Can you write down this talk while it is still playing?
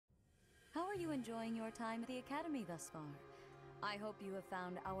are you enjoying your time at the Academy thus far? I hope you have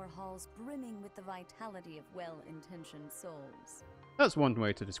found our halls brimming with the vitality of well-intentioned souls. That's one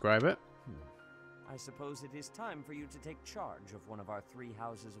way to describe it. I suppose it is time for you to take charge of one of our 3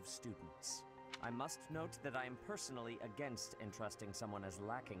 houses of students. I must note that I am personally against entrusting someone as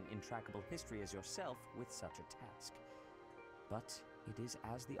lacking in trackable history as yourself with such a task. But it is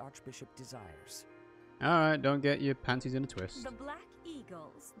as the Archbishop desires. Alright, don't get your panties in a twist. The black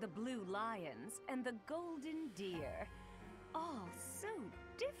eagles, the blue lions, and the golden deer. All so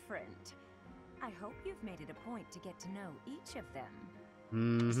different. I hope you've made it a point to get to know each of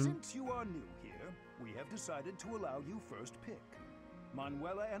them. Since you are new here, we have decided to allow you first pick.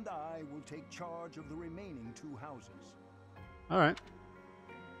 Manuela and I will take charge of the remaining 2 houses. Alright.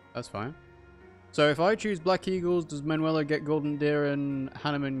 That's fine. So if I choose Black Eagles, does Manuela get Golden Deer and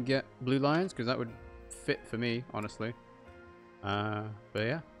Hanneman get Blue Lions? Because that would fit for me, honestly. But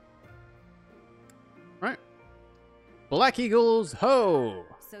yeah. Right. Black Eagles, ho!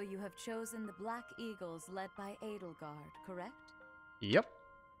 So you have chosen the Black Eagles led by Edelgard, correct? Yep.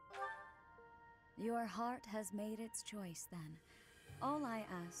 Your heart has made its choice, then. All I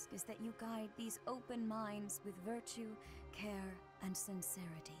ask is that you guide these open minds with virtue, care, and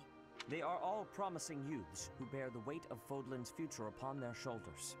sincerity. They are all promising youths who bear the weight of Fódlan's future upon their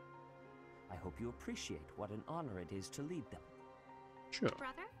shoulders. I hope you appreciate what an honor it is to lead them. Sure.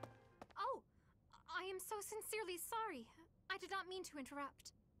 Brother? Oh, I am so sincerely sorry. I did not mean to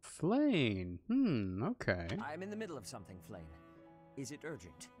interrupt. Flane. Okay. I'm in the middle of something, Flane. Is it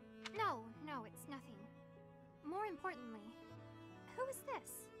urgent? No, it's nothing. More importantly, who is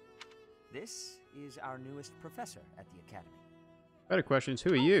this? This is our newest professor at the Academy. Better questions,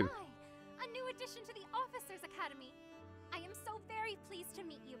 who are you? My, a new addition to the Officers Academy. I am so very pleased to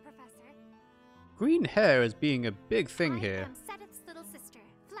meet you, Professor. Green hair as being a big thing here. I am Sedith's little sister,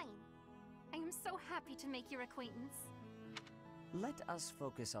 Flame. I am so happy to make your acquaintance. Let us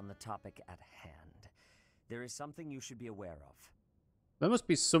focus on the topic at hand. There is something you should be aware of. There must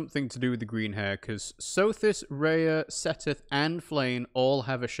be something to do with the green hair, because Sothis, Rhea, Seteth, and Flane all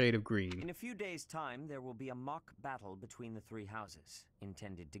have a shade of green. In a few days' time, there will be a mock battle between the 3 houses,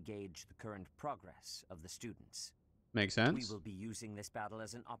 intended to gauge the current progress of the students. Makes sense. We will be using this battle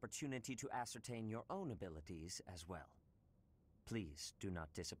as an opportunity to ascertain your own abilities as well. Please do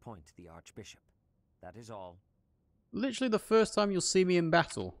not disappoint the Archbishop. That is all. Literally the first time you'll see me in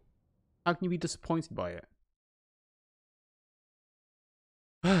battle. How can you be disappointed by it?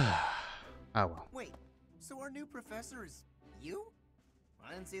 Oh well. Wait, so our new professor is you?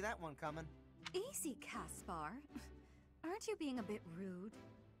 I didn't see that one coming. Easy, Caspar. Aren't you being a bit rude?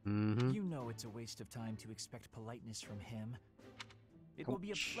 You know it's a waste of time to expect politeness from him. It will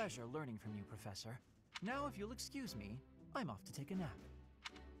be a pleasure learning from you, Professor. Now, if you'll excuse me, I'm off to take a nap.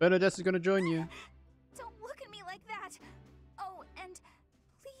 Bernadette is going to join you. Don't look at me like that. Oh, and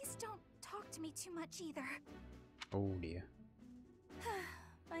please don't talk to me too much either. Oh dear.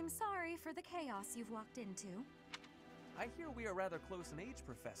 I'm sorry for the chaos you've walked into. I hear we are rather close in age,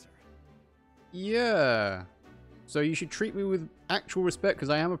 Professor. Yeah. So you should treat me with actual respect, because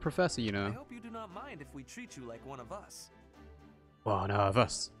I am a professor, you know. I hope you do not mind if we treat you like one of us. One of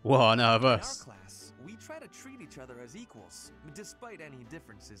us. One of us. In our class, we try to treat each other as equals, despite any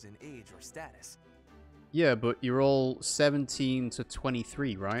differences in age or status. Yeah, but you're all 17 to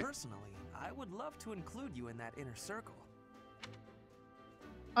 23, right? Personally, I would love to include you in that inner circle.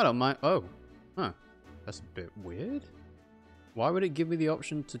 I don't mind. Oh. Huh. That's a bit weird. Why would it give me the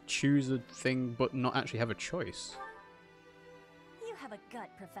option to choose a thing but not actually have a choice? You have a gut,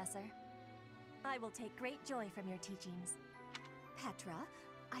 Professor. I will take great joy from your teachings. Petra,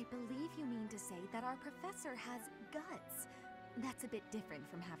 I believe you mean to say that our professor has guts. That's a bit different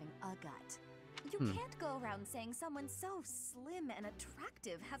from having a gut. You can't go around saying someone so slim and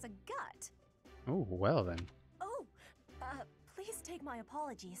attractive has a gut. Oh, well then. Oh, please take my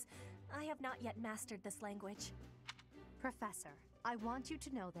apologies. I have not yet mastered this language. Professor, I want you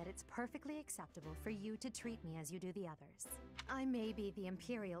to know that it's perfectly acceptable for you to treat me as you do the others. I may be the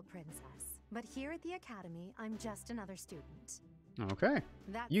Imperial Princess, but here at the Academy, I'm just another student. Okay.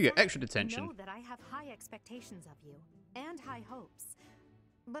 That You get said, extra detention. know that I have high expectations of you, and high hopes.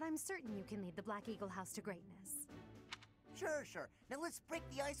 But I'm certain you can lead the Black Eagle House to greatness. Sure. Now let's break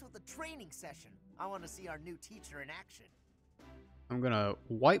the ice with a training session. I want to see our new teacher in action. I'm gonna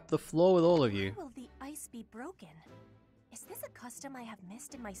wipe the floor with all of you. Why will the ice be broken? Is this a custom I have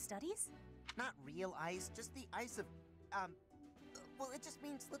missed in my studies? Not real ice, just the ice of, well, it just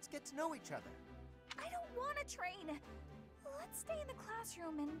means let's get to know each other. I don't want to train. Let's stay in the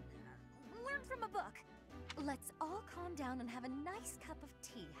classroom and learn from a book. Let's all calm down and have a nice cup of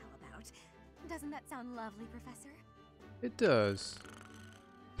tea, how about? Doesn't that sound lovely, Professor? It does.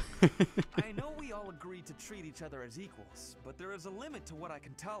 I know we all agreed to treat each other as equals, but there is a limit to what I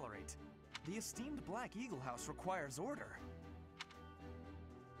can tolerate. The esteemed Black Eagle House requires order.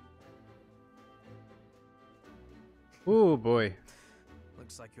 Oh boy.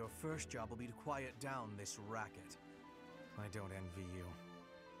 Looks like your first job will be to quiet down this racket. I don't envy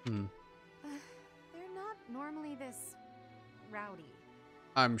you. They're not normally this rowdy.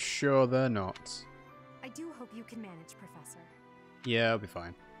 I'm sure they're not. I do hope you can manage, Professor. Yeah, I'll be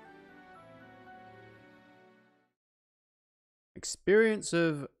fine. Experience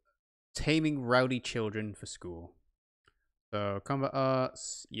of taming rowdy children for school. So, combat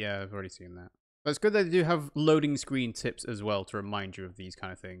arts. Yeah, I've already seen that. But it's good that they do have loading screen tips as well to remind you of these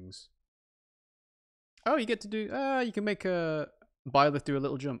kind of things. Oh, you get to do... you can make a Byleth do a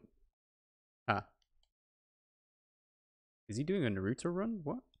little jump. Ah. Is he doing a Naruto run?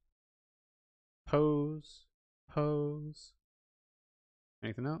 What? Pose. Pose.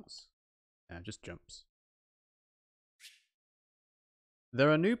 Anything else? Yeah, just jumps.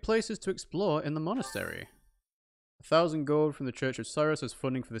 There are new places to explore in the monastery. 1,000 gold from the Church of Cyrus as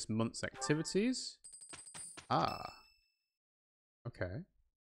funding for this month's activities. Ah. Okay.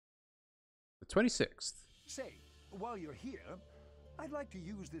 The 26th. Say, while you're here, I'd like to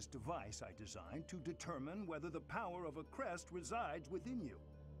use this device I designed to determine whether the power of a crest resides within you.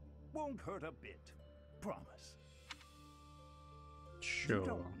 Won't hurt a bit. Promise. Sure. You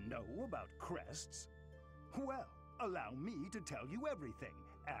don't know about crests? Well, allow me to tell you everything,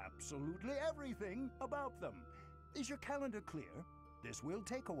 absolutely everything about them. Is your calendar clear? This will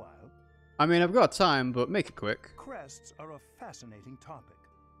take a while. I mean, I've got time, but make it quick. Crests are a fascinating topic.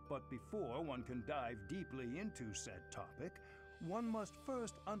 But before one can dive deeply into said topic, one must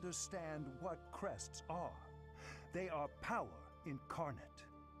first understand what crests are. They are power incarnate.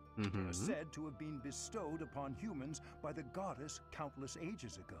 They are said to have been bestowed upon humans by the goddess countless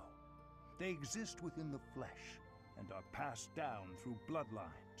ages ago. They exist within the flesh and are passed down through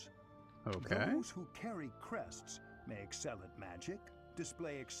bloodlines. Okay. Those who carry crests may excel at magic,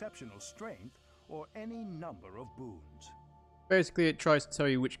 display exceptional strength, or any number of boons. Basically, it tries to tell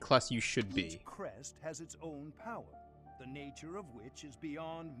you which class you should be. Each crest has its own power, the nature of which is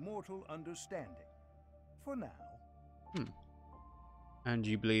beyond mortal understanding. For now. And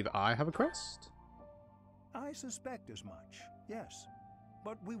you believe I have a crest? I suspect as much, yes.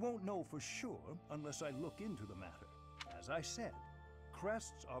 But we won't know for sure unless I look into the matter. As I said,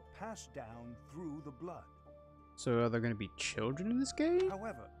 crests are passed down through the blood. So are there going to be children in this game?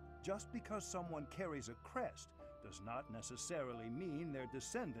 However, just because someone carries a crest does not necessarily mean their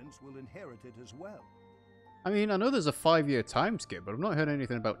descendants will inherit it as well. I mean, I know there's a 5-year time skip, but I've not heard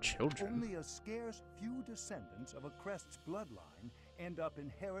anything about children. Only a scarce few descendants of a crest's bloodline end up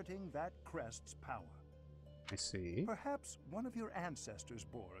inheriting that crest's power. I see. Perhaps one of your ancestors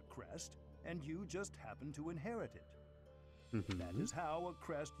bore a crest, and you just happen to inherit it. That is how a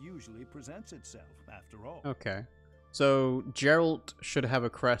crest usually presents itself, after all. Okay. So, Geralt should have a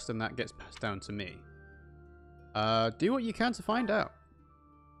crest and that gets passed down to me. Do what you can to find out.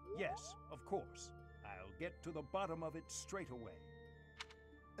 Yes, of course. I'll get to the bottom of it straight away.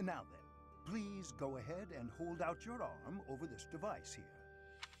 Now then, please go ahead and hold out your arm over this device here.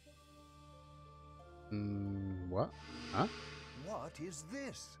 What? Huh? What is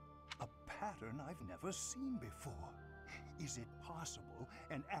this? A pattern I've never seen before. Is it possible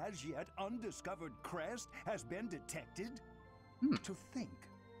an as yet undiscovered crest has been detected? To think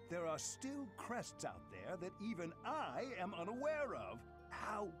there are still crests out there that even I am unaware of.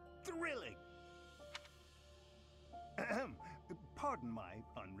 How thrilling! Pardon my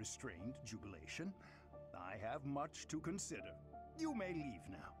unrestrained jubilation. I have much to consider. You may leave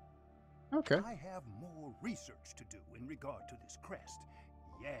now. Okay. I have more research to do in regard to this crest.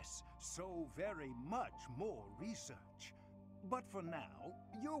 Yes, so very much more research. But for now,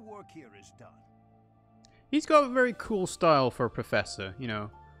 your work here is done. He's got a very cool style for a professor, you know.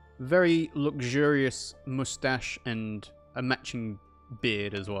 Very luxurious mustache and a matching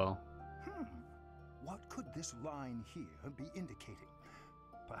beard as well. What could this line here be indicating?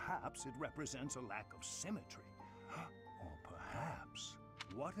 Perhaps it represents a lack of symmetry. Or perhaps,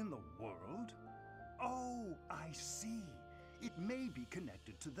 what in the world? Oh, I see. It may be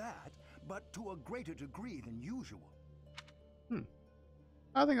connected to that, but to a greater degree than usual.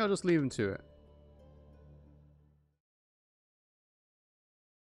 I think I'll just leave him to it.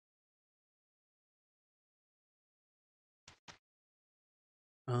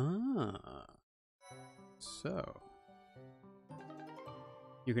 So.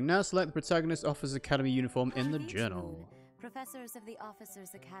 You can now select the protagonist Officer's Academy uniform in the journal. Professors of the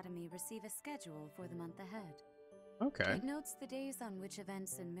Officers' Academy receive a schedule for the month ahead. Okay. It notes the days on which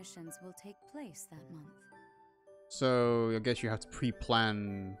events and missions will take place that month. So I guess you have to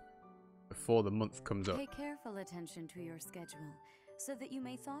pre-plan before the month comes up. Pay careful attention to your schedule, so that you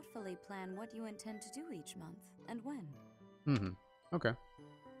may thoughtfully plan what you intend to do each month, and when. Okay.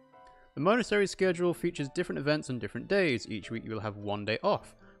 The monastery schedule features different events on different days. Each week you will have one day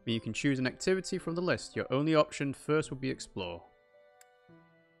off, but you can choose an activity from the list. Your only option first will be explore.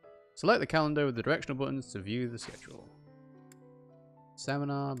 Select the calendar with the directional buttons to view the schedule.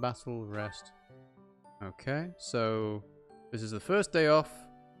 Seminar, battle, rest. Okay, so this is the first day off.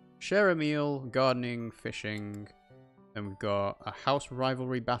 Share a meal, gardening, fishing. Then we've got a house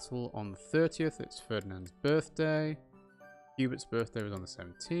rivalry battle on the 30th. It's Ferdinand's birthday. Hubert's birthday was on the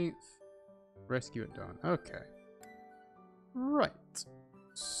 17th. Rescue at dawn. Okay. Right.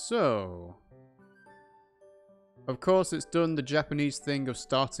 So, of course, it's done the Japanese thing of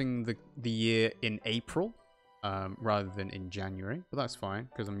starting the year in April rather than in January. But that's fine,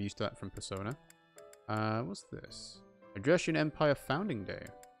 because I'm used to that from Persona. What's this? Adressian Empire Founding Day.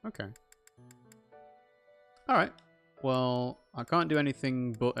 Okay. Alright. Well, I can't do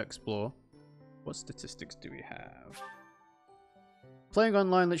anything but explore. What statistics do we have? Playing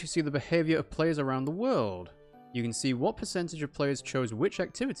online lets you see the behavior of players around the world. You can see what percentage of players chose which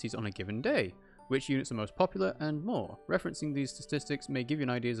activities on a given day, which units are most popular, and more. Referencing these statistics may give you an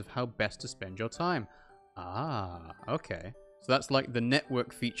idea of how best to spend your time. Ah, okay. So that's like the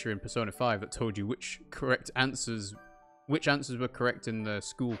network feature in Persona 5 that told you which answers were correct in the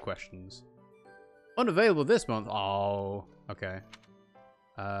school questions. Unavailable this month. Oh, okay.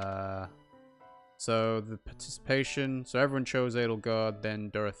 So the participation. So everyone chose Edelgard, then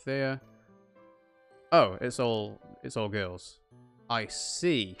Dorothea. Oh, it's all girls. I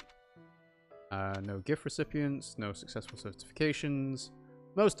see. No gift recipients, no successful certifications,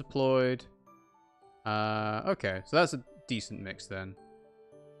 most deployed. Okay, so that's a decent mix then.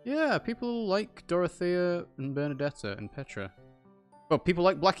 Yeah, people like Dorothea and Bernadetta and Petra. Well, people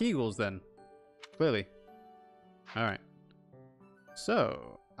like Black Eagles then. Clearly. Alright.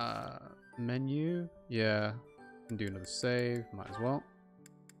 So, menu. Yeah, can do another save, might as well.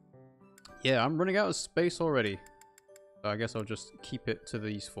 Yeah, I'm running out of space already. So I guess I'll just keep it to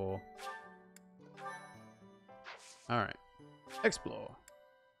these four. Alright. Explore.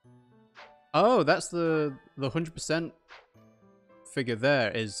 Oh, that's the 100% figure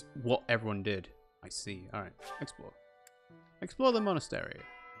there is what everyone did. I see. Alright. Explore. Explore the monastery.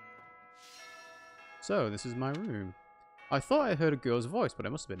 So, this is my room. I thought I heard a girl's voice, but I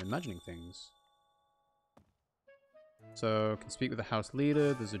must have been imagining things. So, can speak with the house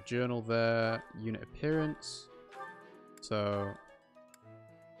leader. There's a journal there. Unit appearance. So,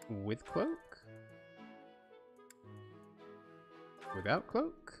 with cloak? Without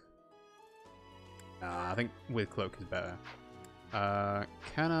cloak? Nah, I think with cloak is better.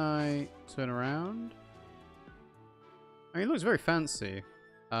 Can I turn around? I mean, it looks very fancy.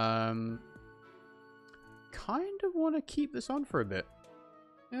 Kind of want to keep this on for a bit.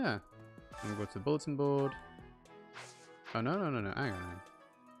 Yeah. I'm going to go to the bulletin board. Oh, no. Hang on.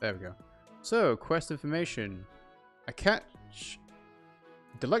 There we go. So, quest information. I catch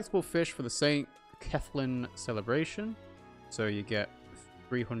delectable fish for the St. Kethlin celebration. So you get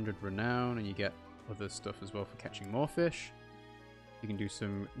 300 renown and you get other stuff as well for catching more fish. You can do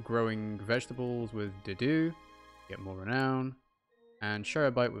some growing vegetables with Dedu. Get more renown. And share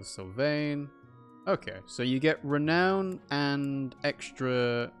a bite with Sylvain. Okay, so you get renown and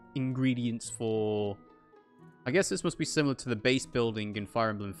extra ingredients for... I guess this must be similar to the base building in Fire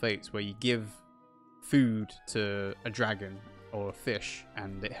Emblem Fates, where you give food to a dragon or a fish,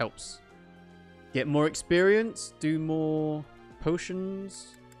 and it helps get more experience, do more potions.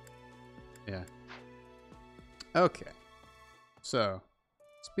 Yeah. Okay. So,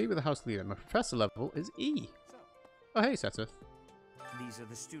 speak with the house leader. My professor level is E. Oh, hey, Seteth. These are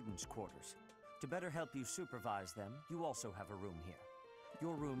the students' quarters. To better help you supervise them, you also have a room here.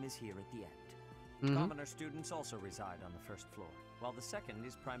 Your room is here at the end. Commoner students also reside on the first floor, while the second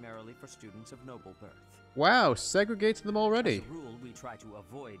is primarily for students of noble birth. Wow, segregated them already. As a rule, we try to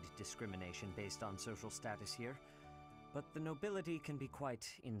avoid discrimination based on social status here, but the nobility can be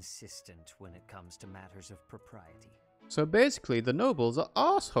quite insistent when it comes to matters of propriety. So basically, the nobles are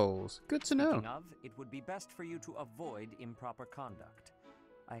assholes. Good to know. Speaking of, it would be best for you to avoid improper conduct.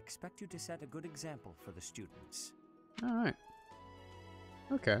 I expect you to set a good example for the students. Alright.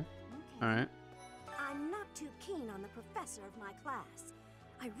 Okay. Alright. I'm not too keen on the professor of my class.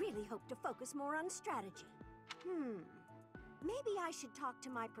 I really hope to focus more on strategy. maybe I should talk to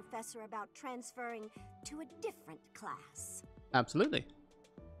my professor about transferring to a different class. Absolutely.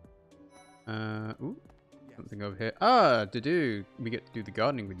 Ooh, something over here. Ah, Dudu, we get to do the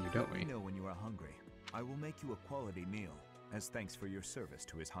gardening with you, don't we? Let me know when you are hungry. I will make you a quality meal as thanks for your service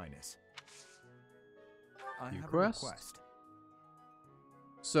to His Highness. I have a request.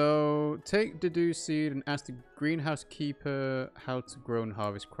 So, take Dudu seed and ask the greenhouse keeper how to grow and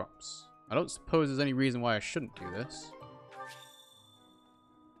harvest crops. I don't suppose there's any reason why I shouldn't do this.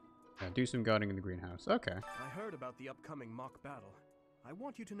 Yeah, do some gardening in the greenhouse. Okay. I heard about the upcoming mock battle. I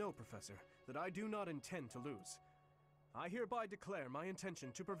want you to know, Professor, that I do not intend to lose. I hereby declare my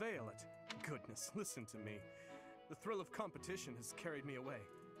intention to prevail at... Goodness, listen to me. The thrill of competition has carried me away.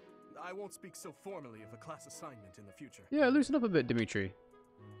 I won't speak so formally of a class assignment in the future. Yeah, loosen up a bit, Dimitri.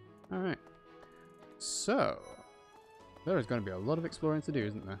 Alright. So, there is going to be a lot of exploring to do,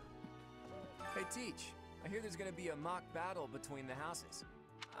 isn't there? Hey, Teach. I hear there's going to be a mock battle between the houses.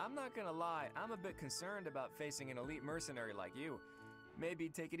 I'm not going to lie, I'm a bit concerned about facing an elite mercenary like you. Maybe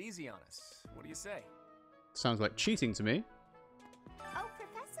take it easy on us. What do you say? Sounds like cheating to me. Oh,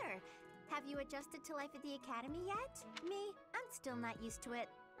 Professor, have you adjusted to life at the academy yet? Me? I'm still not used to it.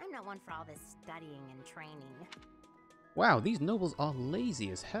 I'm not one for all this studying and training. Wow, these nobles are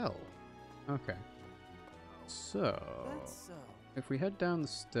lazy as hell. Okay. So, if we head down the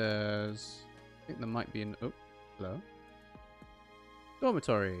stairs, I think there might be an... Oh, hello.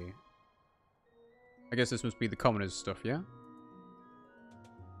 Dormitory. I guess this must be the commoners' stuff, yeah?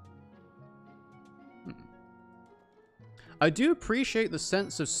 I do appreciate the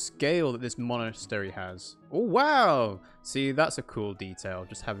sense of scale that this monastery has. Oh, wow! See, that's a cool detail,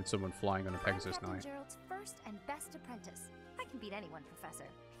 just having someone flying on a Pegasus Knight. Gerald's first and best apprentice. I can beat anyone, Professor.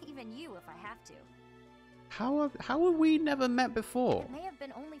 Even you if I have to. How have we never met before? It may have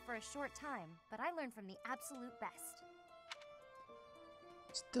been only for a short time, but I learned from the absolute best.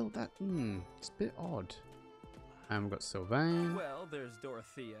 Still, that, it's a bit odd. And we've got Sylvain. Well, there's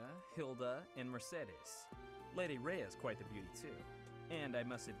Dorothea, Hilda, and Mercedes. Lady Rhea's quite the beauty, too. And I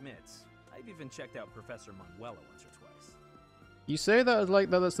must admit, I've even checked out Professor Manuela once or twice. You say that as like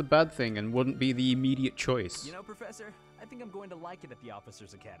that's a bad thing and wouldn't be the immediate choice. You know, Professor, I think I'm going to like it at the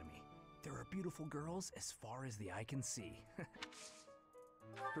Officers' Academy. There are beautiful girls as far as the eye can see.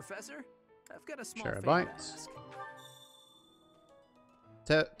 Professor, I've got a small favor to ask.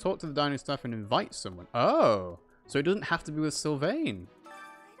 Talk to the dining staff and invite someone. Oh, so it doesn't have to be with Sylvain. I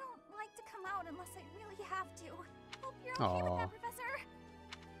don't like to come out unless I really have to. Hope you're okay with that, Professor.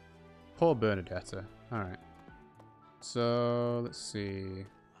 Poor Bernadetta. Alright. So, let's see.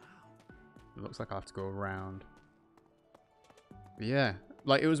 It looks like I have to go around. But yeah.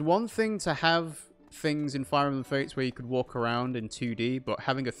 Like, it was one thing to have things in Fire Emblem Fates where you could walk around in 2D, but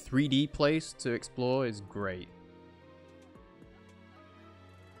having a 3D place to explore is great.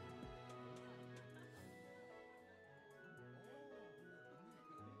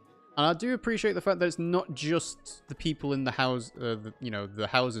 And I do appreciate the fact that it's not just the people in the house, the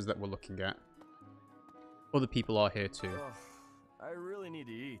houses that we're looking at. Other people are here too. Ugh, I really need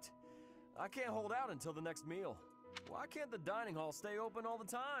to eat. I can't hold out until the next meal. Why can't the dining hall stay open all the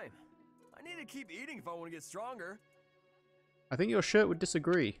time? I need to keep eating if I want to get stronger. I think your shirt would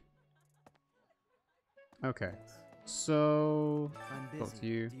disagree. Okay. So, I'm talk to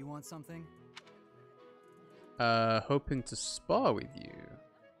you. Do you want something? Hoping to spar with you.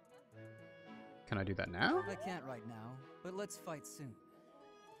 Can I do that now? I can't right now, but let's fight soon.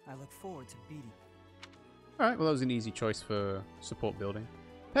 I look forward to beating you. Alright, well that was an easy choice for support building.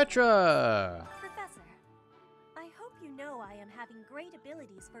 Petra! Professor, I hope you know I am having great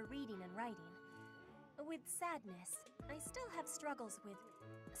abilities for reading and writing. With sadness, I still have struggles with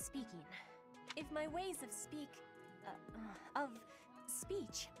speaking. If my ways of speech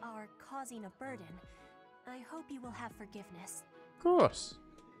are causing a burden, I hope you will have forgiveness. Of course.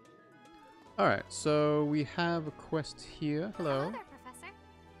 Alright, so we have a quest here. Hello. Hello there, Professor.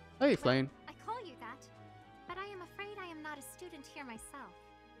 Hey, Flane. I call you that, but I am afraid I am not a student here myself.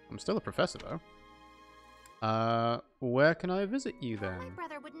 I'm still a professor, though. Where can I visit you then? My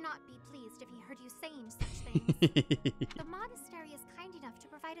brother would not be pleased if he heard you saying such things. The monastery is kind enough to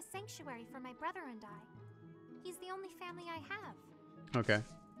provide a sanctuary for my brother and I. He's the only family I have. Okay.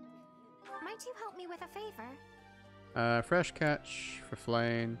 Might you help me with a favor? Fresh catch for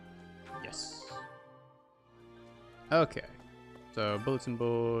Flane. Yes. Okay. So, bulletin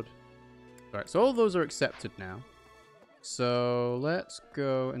board. Alright, so all those are accepted now. So, let's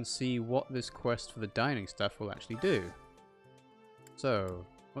go and see what this quest for the dining staff will actually do. So,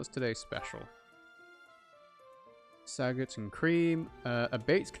 what's today's special? Sagat and cream. A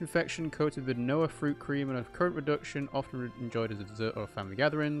baked confection coated with Noah fruit cream and a currant reduction, often enjoyed as a dessert or family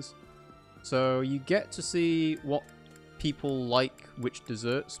gatherings. So you get to see what people like which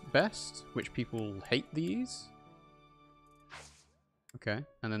desserts best, which people hate these. Okay,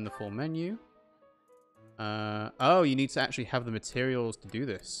 and then the full menu. Oh, you need to actually have the materials to do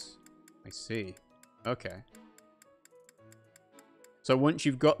this. I see. Okay. So once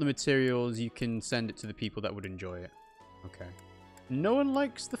you've got the materials, you can send it to the people that would enjoy it. Okay. No one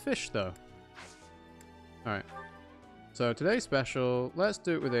likes the fish, though. Alright. So today's special, let's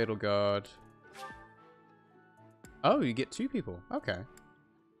do it with Edelgard. Oh, you get 2 people. Okay.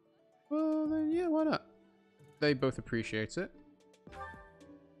 Well, then, yeah, why not? They both appreciate it.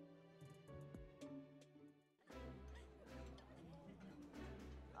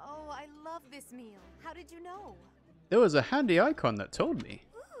 Oh, I love this meal. How did you know? There was a handy icon that told me.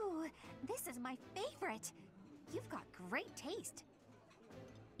 Ooh, this is my favorite. You've got great taste.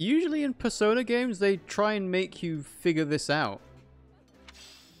 Usually in Persona games, they try and make you figure this out.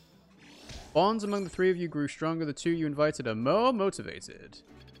 Bonds among the 3 of you grew stronger. The 2 you invited are more motivated.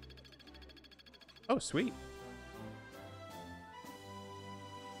 Oh, sweet.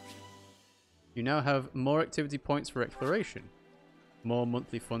 You now have more activity points for exploration. More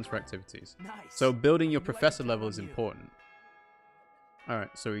monthly funds for activities. Nice. So building your professor level is important.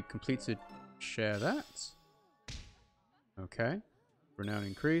 Alright, so we completed share that. Okay. Renown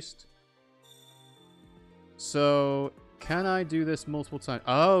increased. So, can I do this multiple times?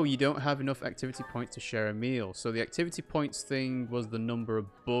 Oh, you don't have enough activity points to share a meal. So the activity points thing was the number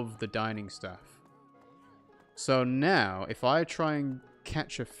above the dining staff. So now, if I try and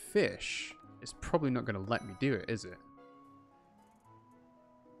catch a fish, it's probably not going to let me do it, is it?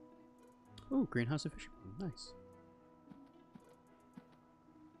 Ooh, greenhouse of fish. Nice.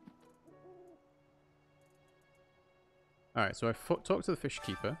 Alright, so I talked to the fish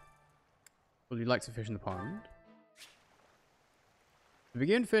keeper. Would you like to fish in the pond? To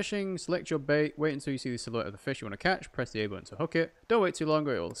begin fishing, select your bait. Wait until you see the silhouette of the fish you want to catch. Press the A button to hook it. Don't wait too long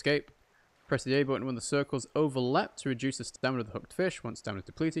or it will escape. Press the A button when the circles overlap to reduce the stamina of the hooked fish. Once stamina is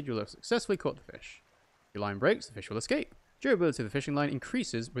depleted, you'll have successfully caught the fish. If your line breaks, the fish will escape. Durability of the fishing line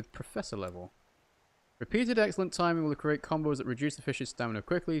increases with professor level. Repeated excellent timing will create combos that reduce the fish's stamina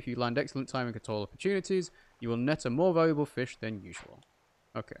quickly. If you land excellent timing at all opportunities, you will net a more valuable fish than usual.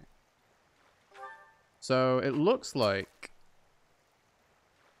 Okay. So it looks like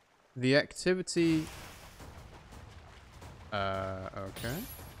the activity... okay.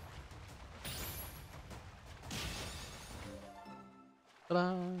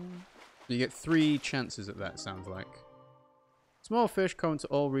 Ta-da! You get 3 chances at that, sounds like. Small fish common to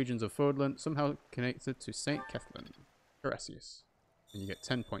all regions of Fódlan, somehow connected to St. Kethlin. Gracias. And you get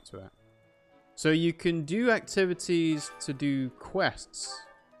 10 points for that. So you can do activities to do quests.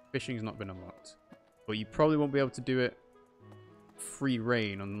 Fishing's not been unlocked. But you probably won't be able to do it free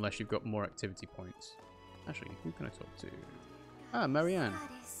reign unless you've got more activity points. Actually, who can I talk to? Ah, Marianne.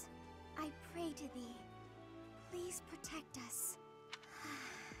 Goddess, I pray to thee. Please protect us.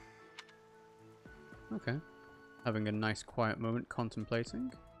 Okay. Having a nice quiet moment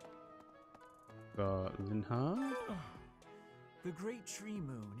contemplating. Got Linhard. The Great Tree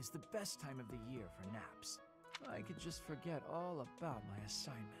Moon is the best time of the year for naps. I could just forget all about my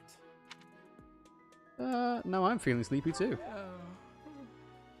assignment. Now I'm feeling sleepy too.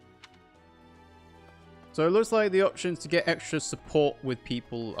 So it looks like the options to get extra support with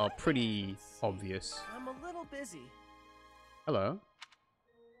people are pretty obvious. I'm a little busy. Hello.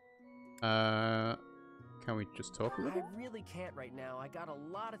 Can we just talk a little? I really can't right now. I got a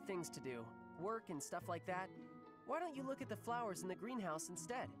lot of things to do. Work and stuff like that. Why don't you look at the flowers in the greenhouse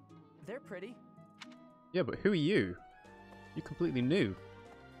instead? They're pretty. Yeah, but who are you? You're completely new.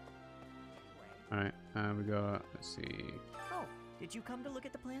 Alright, we got, let's see. Oh, did you come to look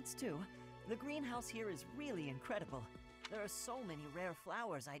at the plants too? The greenhouse here is really incredible. There are so many rare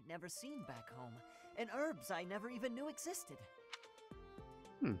flowers I'd never seen back home, and herbs I never even knew existed.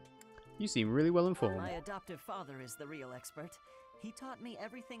 You seem really well informed. My adoptive father is the real expert. He taught me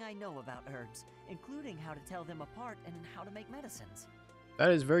everything I know about herbs, including how to tell them apart and how to make medicines.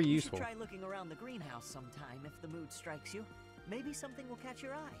 That is very useful. You should try looking around the greenhouse sometime if the mood strikes you. Maybe something will catch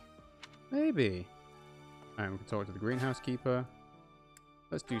your eye. Maybe. Alright, we can talk to the greenhouse keeper.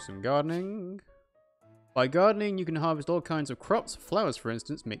 Let's do some gardening. By gardening, you can harvest all kinds of crops. Flowers, for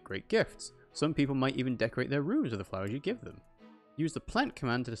instance, make great gifts. Some people might even decorate their rooms with the flowers you give them. Use the plant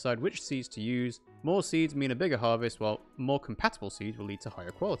command to decide which seeds to use. More seeds mean a bigger harvest, while more compatible seeds will lead to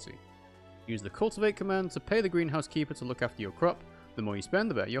higher quality. Use the cultivate command to pay the greenhouse keeper to look after your crop. The more you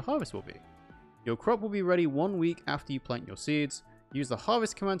spend, the better your harvest will be. Your crop will be ready 1 week after you plant your seeds. Use the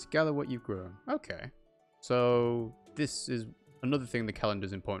harvest command to gather what you've grown. Okay. So this is another thing the calendar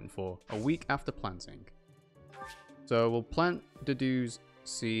is important for. A week after planting. So we'll plant Dadu's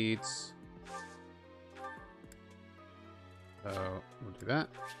seeds. So we'll do that.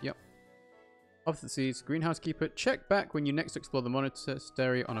 Yep. Off the seeds. Greenhouse keeper. Check back when you next explore the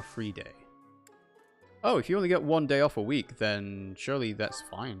monastery on a free day. Oh, if you only get 1 day off a week, then surely that's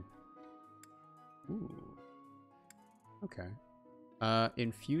fine. Ooh. Okay.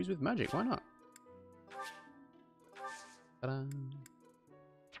 Infuse with magic. Why not? Ta-da.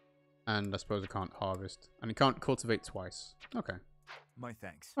 And I suppose I can't harvest. And I can't cultivate twice. Okay. My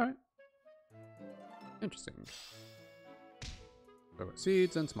thanks. Alright. Interesting. So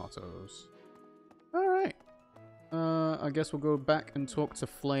seeds and tomatoes. Alright. I guess we'll go back and talk to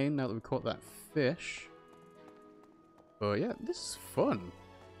Flame now that we caught that fish. But yeah, this is fun.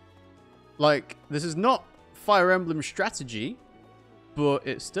 Like, this is not Fire Emblem strategy, but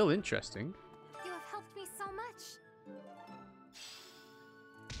it's still interesting. You have helped me so much.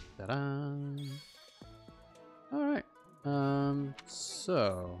 Ta-da! Alright.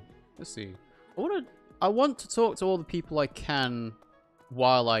 So let's see. I want to talk to all the people I can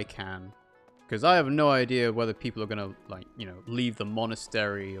while I can. Because I have no idea whether people are gonna, like, you know, leave the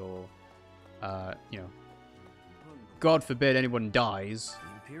monastery or you know, God forbid anyone dies.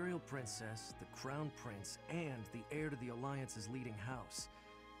 The Imperial Princess, the Crown Prince, and the heir to the Alliance's leading house.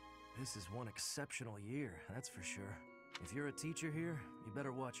 This is one exceptional year, that's for sure. If you're a teacher here, you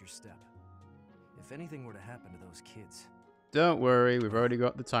better watch your step. If anything were to happen to those kids... Don't worry, we've already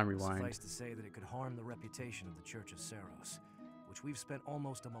got the time rewind. Suffice to say that it could harm the reputation of the Church of Seros, which we've spent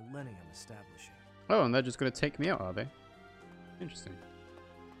almost a millennium establishing. Oh, and they're just going to take me out, are they? Interesting.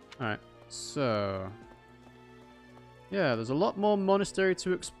 Alright, so... yeah, there's a lot more monastery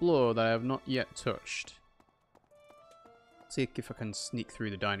to explore that I have not yet touched. Let's see if I can sneak through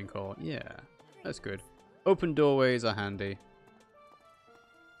the dining hall. Yeah, that's good. Open doorways are handy.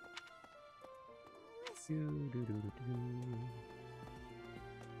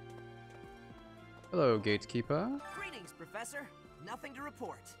 Hello, gatekeeper. Greetings, Professor. Nothing to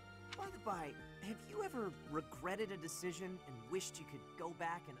report. By the by, have you ever regretted a decision and wished you could go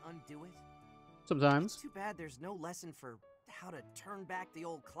back and undo it? Sometimes. It's too bad there's no lesson for how to turn back the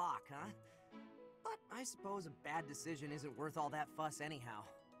old clock, huh? But I suppose a bad decision isn't worth all that fuss anyhow.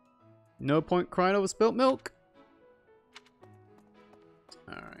 No point crying over spilt milk.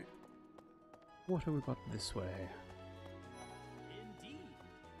 Alright. What have we got this way? Indeed.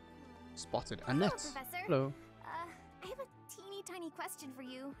 Spotted Annette. Hello, Professor. Hello. I have a teeny tiny question for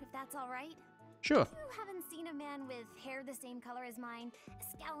you, if that's all right. Sure. You haven't seen a man with hair the same color as mine, a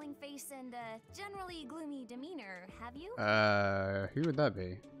scowling face, and a generally gloomy demeanor, have you? Who would that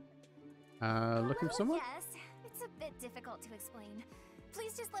be? Looking for someone? Yes, it's a bit difficult to explain.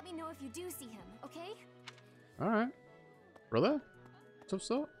 Please just let me know if you do see him, okay? Alright. Brother? Some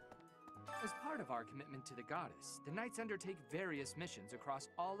sort? As part of our commitment to the goddess, the Knights undertake various missions across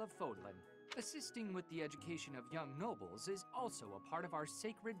all of Fódlan. Assisting with the education of young nobles is also a part of our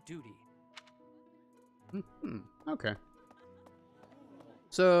sacred duty. Okay.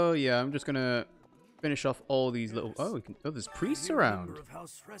 So, yeah, I'm just gonna finish off all these little... oh, there's priests around. Member of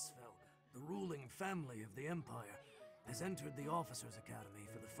House Fresfeld, the ruling family of the Empire, has entered the Officers' Academy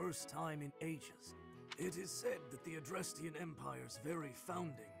for the first time in ages. It is said that the Adrestian Empire's very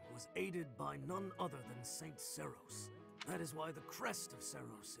founding was aided by none other than Saint Seros. That is why the crest of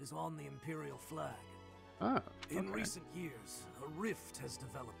Seros is on the Imperial flag. Ah, okay. In recent years, a rift has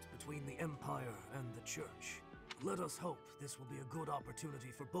developed between the Empire and the Church. Let us hope this will be a good opportunity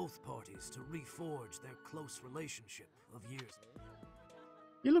for both parties to reforge their close relationship of years.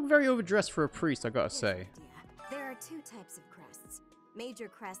 You look very overdressed for a priest, I gotta say. There are two types of crests. Major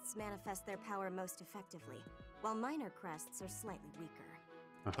crests manifest their power most effectively, while minor crests are slightly weaker.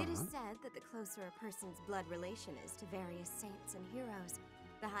 It is said that the closer a person's blood relation is to various saints and heroes,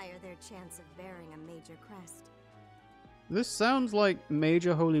 the higher their chance of bearing a major crest. This sounds like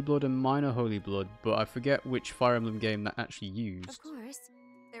Major Holy Blood and Minor Holy Blood, but I forget which Fire Emblem game that actually used. Of course,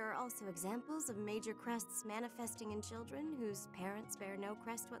 there are also examples of major crests manifesting in children whose parents bear no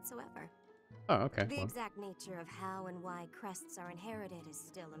crest whatsoever. Oh, okay. The exact nature of how and why crests are inherited is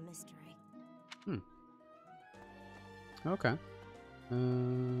still a mystery. Okay.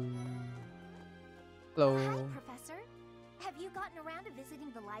 Hello. Hi, Professor. Have you gotten around to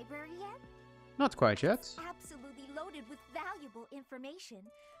visiting the library yet? Not quite yet. Absolutely loaded with valuable information.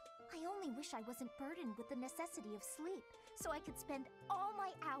 I only wish I wasn't burdened with the necessity of sleep, so I could spend all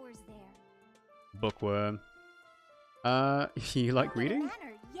my hours there. Bookworm. You like reading?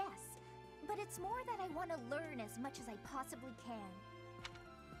 Manner, yes. But it's It's more that I want to learn as much as I possibly can.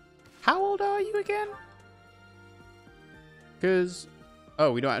 How old are you again? Because...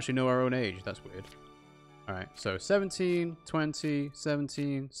 Oh, we don't actually know our own age. That's weird. Alright, so 17, 20,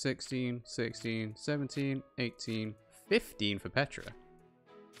 17, 16, 16, 17, 18, 15 for Petra.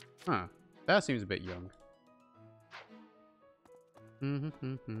 Huh. That seems a bit young.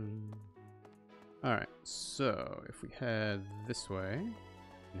 Alright, so if we head this way,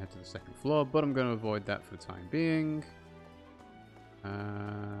 we can head to the second floor, but I'm going to avoid that for the time being.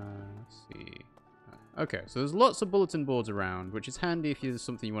 Let's see. Okay, so there's lots of bulletin boards around, which is handy if there's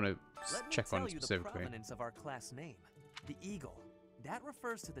something you want to check on specifically. The provenance of our class name, the eagle. That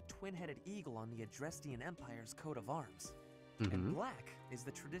refers to the twin-headed eagle on the Adrestian Empire's coat of arms. And black is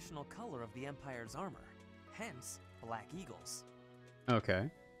the traditional color of the Empire's armor, hence black eagles.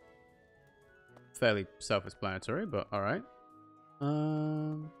 Okay. Fairly self-explanatory, but alright.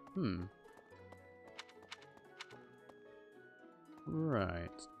 Right.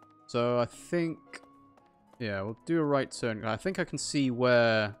 So I think... Yeah, we'll do a right turn. I think I can see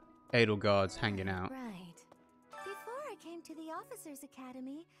where Edelgard's hanging out. Right. Before I came to the Officers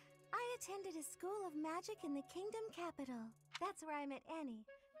Academy, I attended a school of magic in the Kingdom Capital. That's where I met Annie.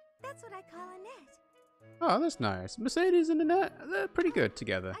 That's what I call Annette. Oh, that's nice. Mercedes and Annette, they're pretty good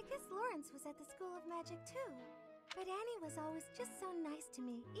together. I guess Lawrence was at the School of Magic too. But Annie was always just so nice to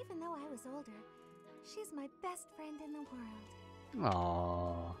me, even though I was older. She's my best friend in the world.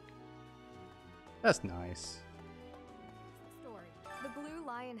 Aww. That's nice. Story. The Blue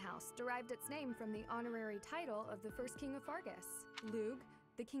Lion House derived its name from the honorary title of the first king of Fargus. Lug,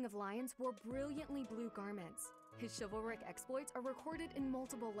 the king of lions, wore brilliantly blue garments. His chivalric exploits are recorded in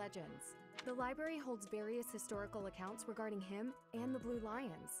multiple legends. The library holds various historical accounts regarding him and the Blue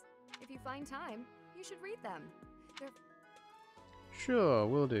Lions. If you find time, you should read them. They're... Sure,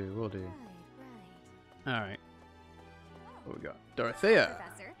 will do, will do. Alright. What we got? Dorothea!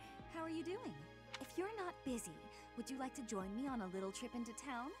 Professor, how are you doing? If you're not busy, would you like to join me on a little trip into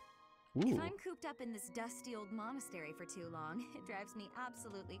town? Ooh. If I'm cooped up in this dusty old monastery for too long, it drives me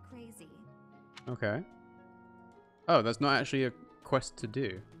absolutely crazy. Okay. Oh, that's not actually a quest to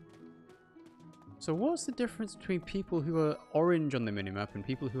do. So what's the difference between people who are orange on the minimap and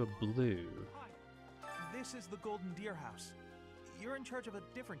people who are blue? Hi. This is the Golden Deer House. You're in charge of a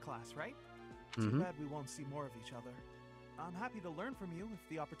different class, right? Mm-hmm. Too bad we won't see more of each other. I'm happy to learn from you if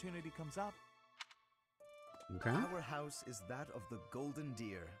the opportunity comes up. Okay. Our house is that of the Golden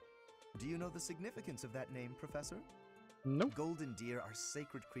Deer. Do you know the significance of that name, Professor? Nope. Golden deer are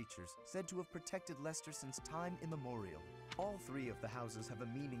sacred creatures, said to have protected Leicester since time immemorial. All three of the houses have a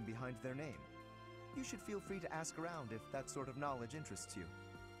meaning behind their name. You should feel free to ask around if that sort of knowledge interests you.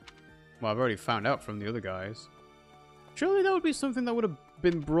 Well, I've already found out from the other guys. Surely that would be something that would have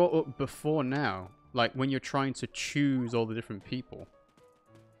been brought up before now. Like when you're trying to choose all the different people.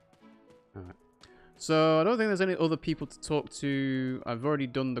 Alright. So, I don't think there's any other people to talk to. I've already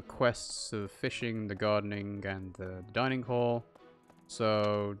done the quests of fishing, the gardening, and the dining hall.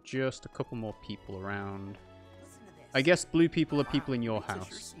 So, just a couple more people around. I guess blue people are people in your house.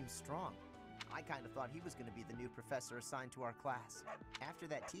 Sure seems strong. I kind of thought he was going to be the new professor assigned to our class. After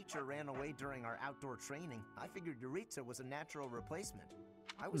that teacher ran away during our outdoor training, I figured Yuritsa was a natural replacement.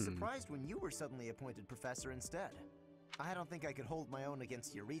 I was surprised when you were suddenly appointed professor instead. I don't think I could hold my own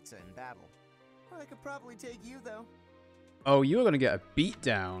against Yuritsa in battle. I could probably take you, though. Oh, you're going to get a beat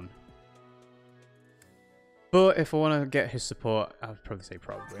down. But if I want to get his support, I would probably say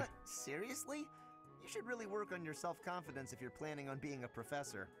probably. Seriously? You should really work on your self-confidence if you're planning on being a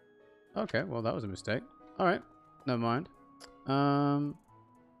professor. Okay, well, that was a mistake. Alright, never mind.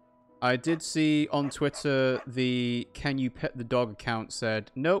 I did see on Twitter the Can You Pet the Dog account said,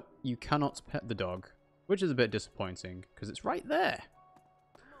 nope, you cannot pet the dog. Which is a bit disappointing, because it's right there.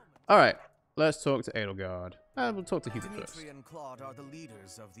 Alright. Let's talk to Edelgard. And we'll talk to Hubert first. Dimitri and Claude are the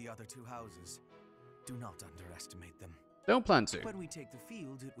leaders of the other two houses. Do not underestimate them. Don't plan to. When we take the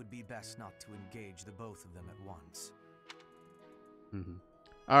field, it would be best not to engage the both of them at once.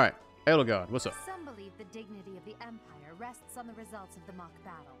 Alright, Edelgard, what's up? Some believe the dignity of the Empire rests on the results of the mock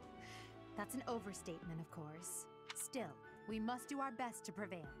battle. That's an overstatement, of course. Still, we must do our best to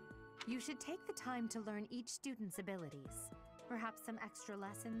prevail. You should take the time to learn each student's abilities. Perhaps some extra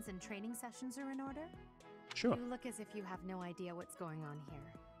lessons and training sessions are in order? Sure. You look as if you have no idea what's going on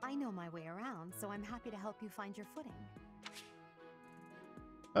here. I know my way around, so I'm happy to help you find your footing.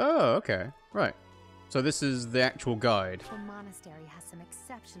 Oh, okay. Right. So this is the actual guide. The monastery has some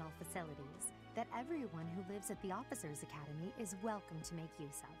exceptional facilities that everyone who lives at the Officers Academy is welcome to make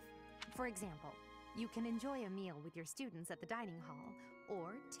use of. For example, you can enjoy a meal with your students at the dining hall,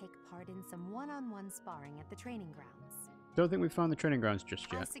 or take part in some one-on-one sparring at the training grounds. Don't think we've found the training grounds just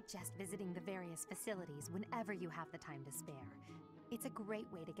I yet. suggest visiting the various facilities whenever you have the time to spare. It's a great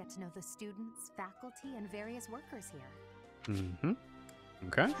way to get to know the students, faculty, and various workers here. Mm-hmm.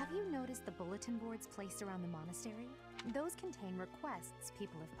 Okay. Have you noticed the bulletin boards placed around the monastery? Those contain requests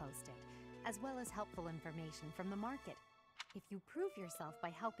people have posted, as well as helpful information from the market. If you prove yourself by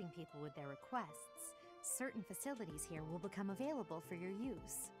helping people with their requests, certain facilities here will become available for your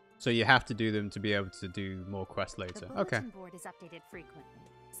use. So you have to do them to be able to do more quests later. The bulletin board is updated frequently,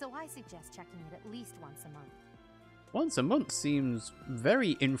 so I suggest checking it at least once a month. Once a month seems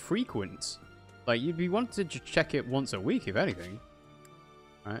very infrequent. Like, you'd be wanting to check it once a week, if anything.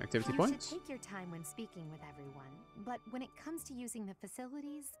 Alright, activity points? You should take your time when speaking with everyone, but when it comes to using the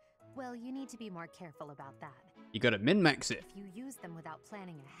facilities, well, you need to be more careful about that. You gotta min-max it. If you use them without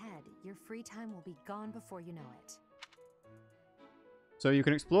planning ahead, your free time will be gone before you know it. So you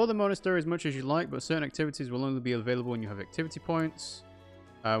can explore the monastery as much as you like, but certain activities will only be available when you have activity points.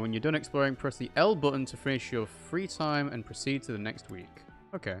 When you're done exploring, press the L button to finish your free time and proceed to the next week.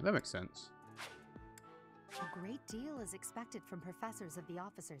 Okay, that makes sense. A great deal is expected from professors of the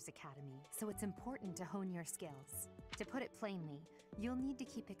Officers Academy, so it's important to hone your skills. To put it plainly, you'll need to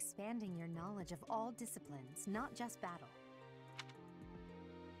keep expanding your knowledge of all disciplines, not just battle.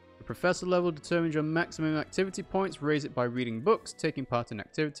 The professor level determines your maximum activity points. Raise it by reading books, taking part in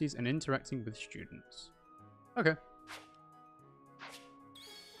activities, and interacting with students. Okay.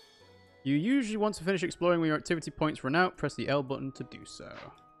 You usually want to finish exploring when your activity points run out. Press the L button to do so.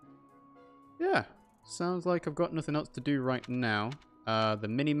 Yeah, sounds like I've got nothing else to do right now. The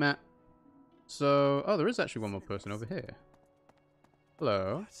mini-map. So, oh, there is actually one more person over here.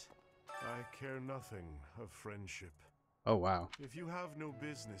 Hello. I care nothing of friendship. Oh, wow. If you have no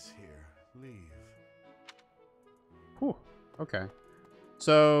business here, leave. Whew. Okay.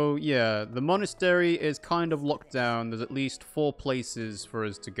 So, yeah, the monastery is kind of locked down. There's at least 4 places for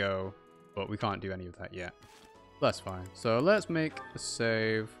us to go, but we can't do any of that yet. That's fine. So let's make a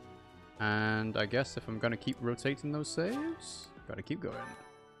save. And I guess if I'm going to keep rotating those saves, got to keep going.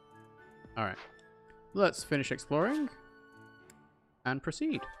 Alright. Let's finish exploring and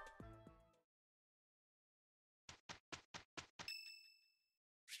proceed.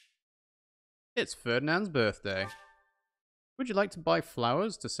 It's Ferdinand's birthday. Would you like to buy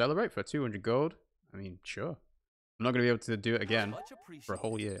flowers to celebrate for 200 gold? I mean, sure. I'm not going to be able to do it again for a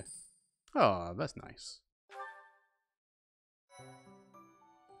whole year. Oh, that's nice.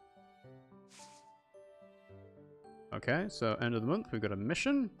 Okay, so end of the month, we've got a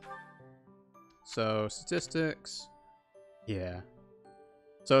mission. So, statistics. Yeah.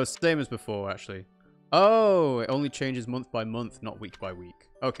 So, it's the same as before, actually. Oh, it only changes month by month, not week by week.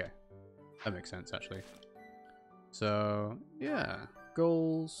 Okay. That makes sense, actually. So, yeah.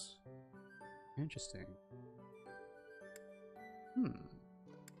 Goals. Interesting.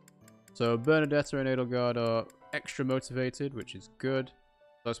 So, Bernadetta and Edelgard are extra motivated, which is good.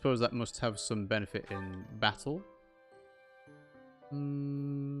 So I suppose that must have some benefit in battle.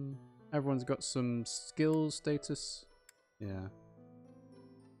 Everyone's got some skills status. Yeah.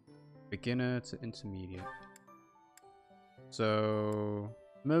 Beginner to intermediate. So,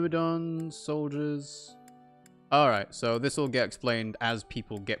 Myrmidons, soldiers. Alright, so this will get explained as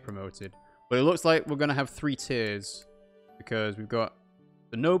people get promoted. But it looks like we're going to have 3 tiers. Because we've got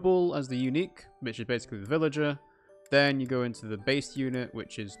the noble as the unique, which is basically the villager. Then you go into the base unit,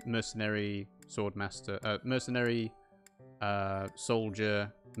 which is mercenary, swordmaster, mercenary,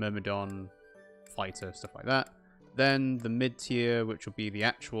 soldier, myrmidon, fighter, stuff like that. Then the mid tier, which will be the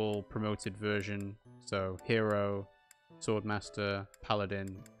actual promoted version. So hero, swordmaster,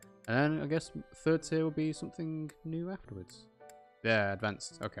 paladin. And then I guess 3rd tier will be something new afterwards. Yeah,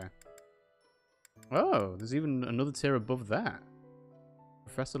 advanced. Okay. Oh, there's even another tier above that.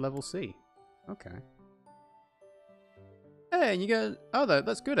 Professor level C. Okay. Hey, and you get... Oh,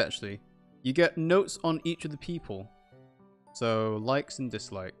 that's good, actually. You get notes on each of the people. So, likes and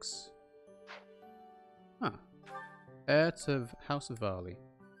dislikes. Huh. Heir to House of Varley.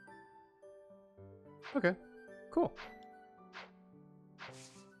 Okay. Cool.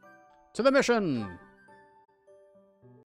 To the mission!